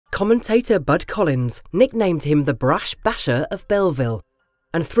Commentator Bud Collins nicknamed him the Brash Basher of Belleville,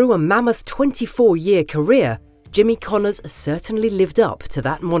 and through a mammoth 24-year career, Jimmy Connors certainly lived up to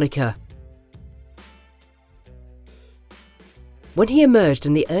that moniker. When he emerged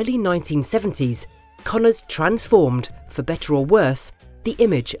in the early 1970s, Connors transformed, for better or worse, the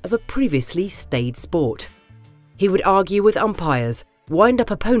image of a previously staid sport. He would argue with umpires, wind up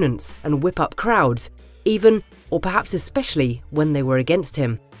opponents and whip up crowds, even, or perhaps especially, when they were against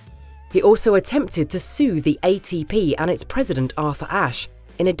him. He also attempted to sue the ATP and its president Arthur Ashe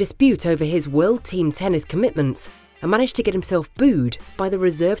in a dispute over his World Team Tennis commitments, and managed to get himself booed by the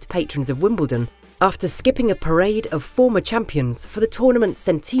reserved patrons of Wimbledon after skipping a parade of former champions for the tournament's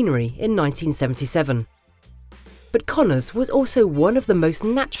centenary in 1977. But Connors was also one of the most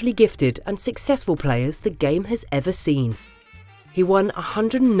naturally gifted and successful players the game has ever seen. He won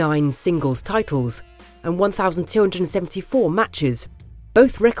 109 singles titles and 1,274 matches,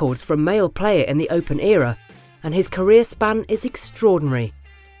 both records for a male player in the Open era, and his career span is extraordinary.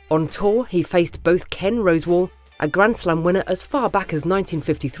 On tour, he faced both Ken Rosewall, a Grand Slam winner as far back as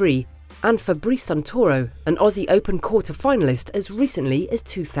 1953, and Fabrice Santoro, an Aussie Open quarter-finalist as recently as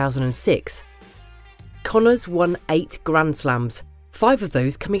 2006. Connors won 8 Grand Slams, 5 of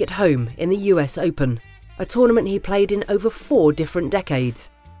those coming at home in the US Open, a tournament he played in over 4 different decades.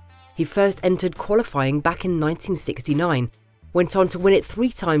 He first entered qualifying back in 1969, went on to win it 3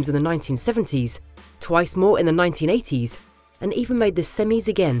 times in the 1970s, twice more in the 1980s, and even made the semis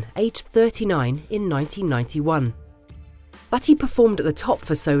again, aged 39, in 1991. That he performed at the top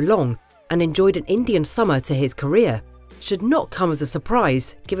for so long and enjoyed an Indian summer to his career should not come as a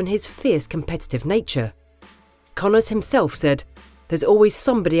surprise given his fierce competitive nature. Connors himself said, "There's always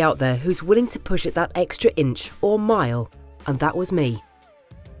somebody out there who's willing to push it that extra inch or mile, and that was me.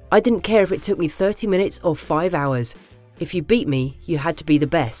 I didn't care if it took me 30 minutes or 5 hours. If you beat me, you had to be the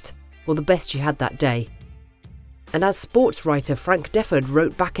best, or the best you had that day." And as sports writer Frank Deford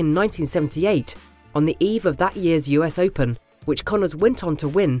wrote back in 1978, on the eve of that year's US Open, which Connors went on to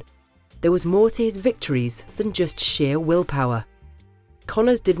win, there was more to his victories than just sheer willpower.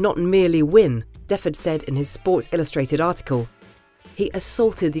 Connors did not merely win, Deford said in his Sports Illustrated article. He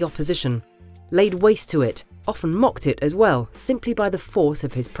assaulted the opposition, laid waste to it, often mocked it as well, simply by the force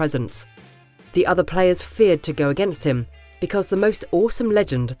of his presence. The other players feared to go against him, because the most awesome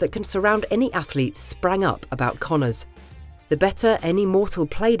legend that can surround any athlete sprang up about Connors. The better any mortal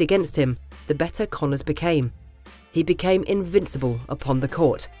played against him, the better Connors became. He became invincible upon the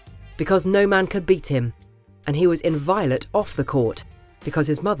court, because no man could beat him, and he was inviolate off the court, because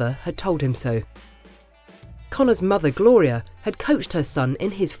his mother had told him so. Connors' mother, Gloria, had coached her son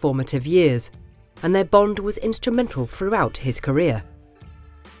in his formative years, and their bond was instrumental throughout his career.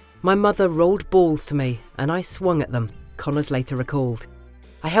 "My mother rolled balls to me, and I swung at them," Connors later recalled.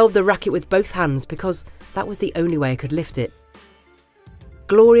 "I held the racket with both hands because that was the only way I could lift it."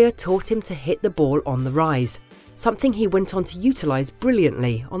 Gloria taught him to hit the ball on the rise, something he went on to utilise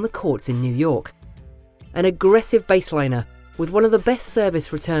brilliantly on the courts in New York. An aggressive baseliner with one of the best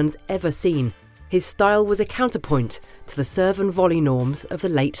service returns ever seen, his style was a counterpoint to the serve and volley norms of the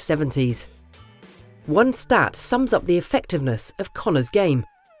late 70s. One stat sums up the effectiveness of Connors' game.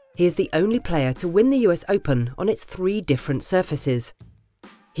 He is the only player to win the US Open on its 3 different surfaces.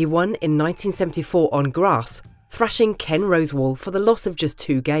 He won in 1974 on grass, thrashing Ken Rosewall for the loss of just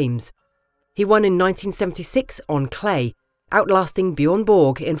 2 games. He won in 1976 on clay, outlasting Bjorn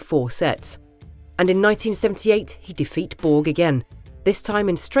Borg in 4 sets. And in 1978 he defeated Borg again, this time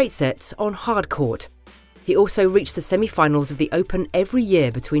in straight sets on hard court. He also reached the semi-finals of the Open every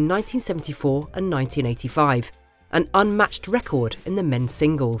year between 1974 and 1985. An unmatched record in the men's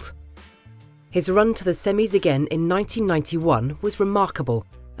singles. His run to the semis again in 1991 was remarkable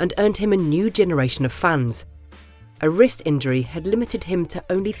and earned him a new generation of fans. A wrist injury had limited him to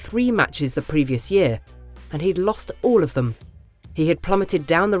only 3 matches the previous year, and he'd lost all of them. He had plummeted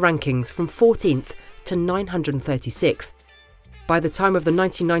down the rankings from 14th to 936th. By the time of the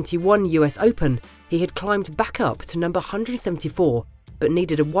 1991 US Open, he had climbed back up to number 174, but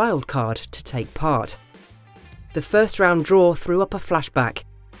needed a wild card to take part. The first round draw threw up a flashback,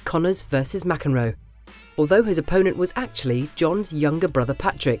 Connors versus McEnroe, although his opponent was actually John's younger brother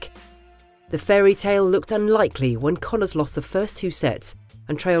Patrick. The fairy tale looked unlikely when Connors lost the first 2 sets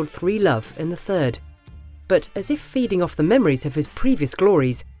and trailed 3-love in the third. But as if feeding off the memories of his previous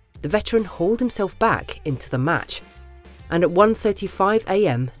glories, the veteran hauled himself back into the match, and at 1:35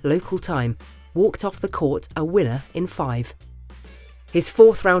 AM local time, walked off the court a winner in 5. His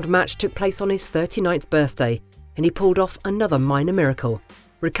 4th round match took place on his 39th birthday, and he pulled off another minor miracle,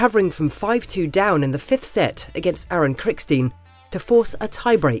 recovering from 5-2 down in the 5th set against Aaron Krickstein. to force a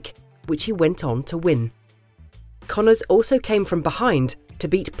tiebreak, which he went on to win. Connors also came from behind to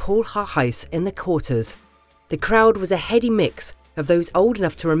beat Paul Haarhuis in the quarters. The crowd was a heady mix of those old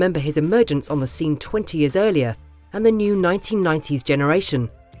enough to remember his emergence on the scene 20 years earlier and the new 1990s generation,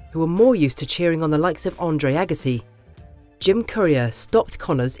 who were more used to cheering on the likes of Andre Agassi. Jim Courier stopped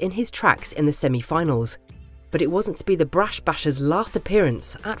Connors in his tracks in the semi-finals, but it wasn't to be the Brash Basher's last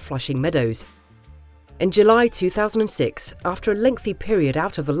appearance at Flushing Meadows. In July 2006, after a lengthy period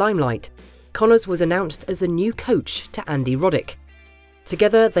out of the limelight, Connors was announced as the new coach to Andy Roddick.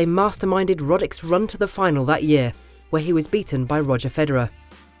 Together, they masterminded Roddick's run to the final that year, where he was beaten by Roger Federer.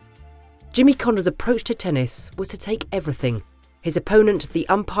 Jimmy Connors' approach to tennis was to take everything: his opponent, the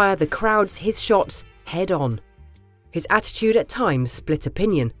umpire, the crowds, his shots, head on. His attitude at times split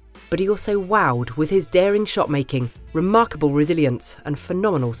opinion, but he also wowed with his daring shot-making, remarkable resilience and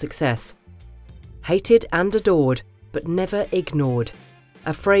phenomenal success. Hated and adored, but never ignored.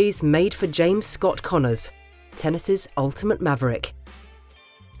 A phrase made for James Scott Connors, tennis's ultimate maverick.